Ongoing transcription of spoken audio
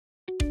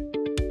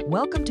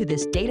Welcome to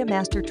this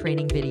DataMaster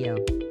training video.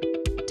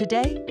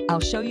 Today, I'll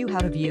show you how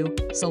to view,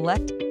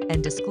 select,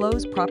 and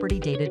disclose property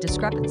data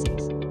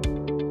discrepancies.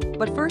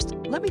 But first,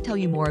 let me tell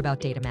you more about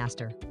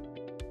DataMaster.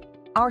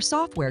 Our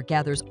software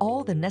gathers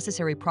all the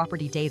necessary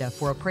property data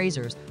for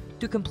appraisers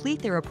to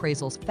complete their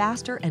appraisals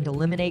faster and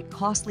eliminate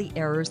costly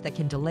errors that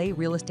can delay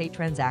real estate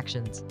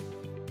transactions.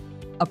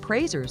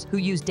 Appraisers who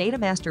use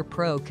DataMaster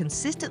Pro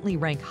consistently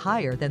rank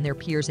higher than their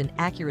peers in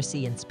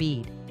accuracy and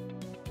speed.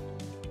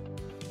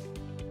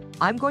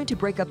 I'm going to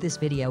break up this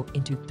video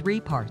into 3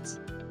 parts.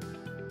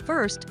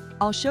 First,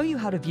 I'll show you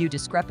how to view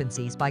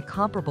discrepancies by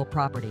comparable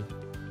property.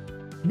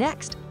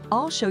 Next,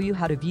 I'll show you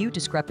how to view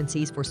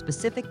discrepancies for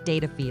specific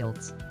data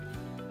fields.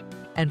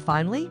 And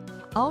finally,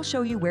 I'll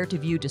show you where to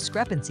view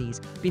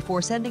discrepancies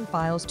before sending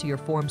files to your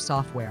form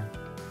software.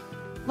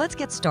 Let's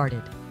get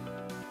started.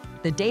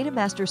 The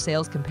DataMaster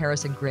Sales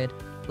Comparison Grid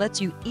lets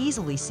you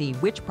easily see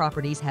which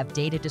properties have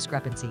data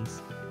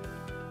discrepancies.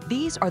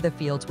 These are the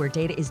fields where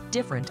data is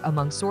different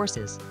among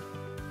sources.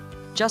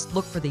 Just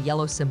look for the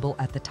yellow symbol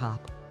at the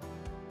top.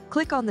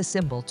 Click on the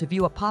symbol to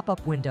view a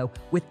pop-up window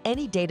with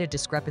any data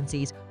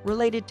discrepancies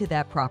related to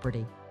that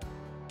property.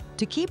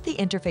 To keep the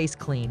interface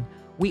clean,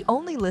 we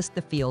only list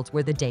the fields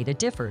where the data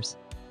differs.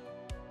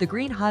 The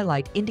green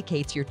highlight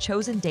indicates your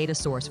chosen data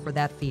source for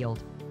that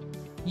field.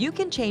 You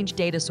can change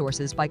data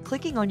sources by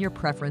clicking on your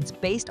preference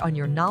based on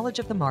your knowledge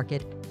of the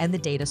market and the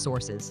data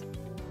sources.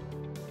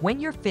 When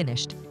you're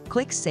finished,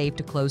 click Save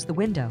to close the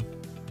window.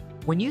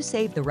 When you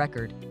save the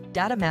record,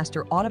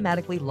 DataMaster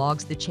automatically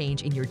logs the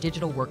change in your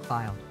digital work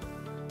file.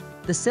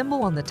 The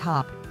symbol on the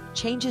top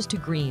changes to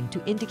green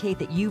to indicate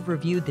that you've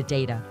reviewed the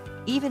data,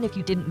 even if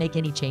you didn't make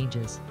any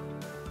changes.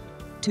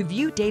 To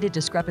view data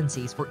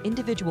discrepancies for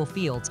individual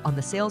fields on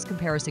the Sales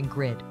Comparison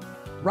Grid,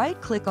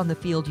 right-click on the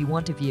field you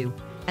want to view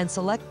and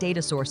select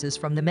Data Sources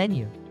from the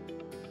menu.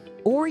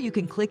 Or you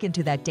can click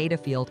into that data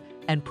field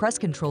and press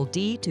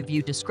Ctrl-D to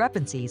view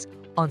discrepancies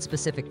on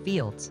specific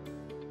fields.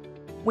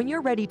 When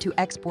you're ready to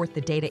export the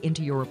data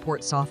into your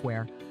report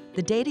software,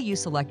 the data you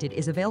selected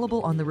is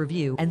available on the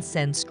Review and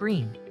Send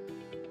screen.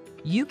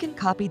 You can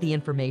copy the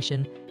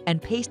information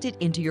and paste it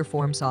into your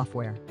form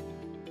software.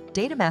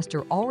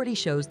 DataMaster already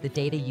shows the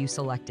data you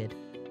selected.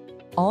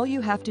 All you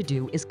have to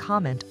do is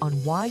comment on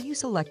why you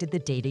selected the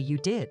data you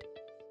did.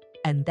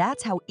 And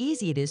that's how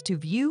easy it is to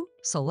view,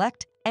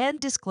 select, and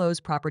disclose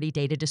property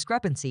data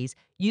discrepancies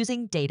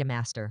using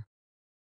DataMaster.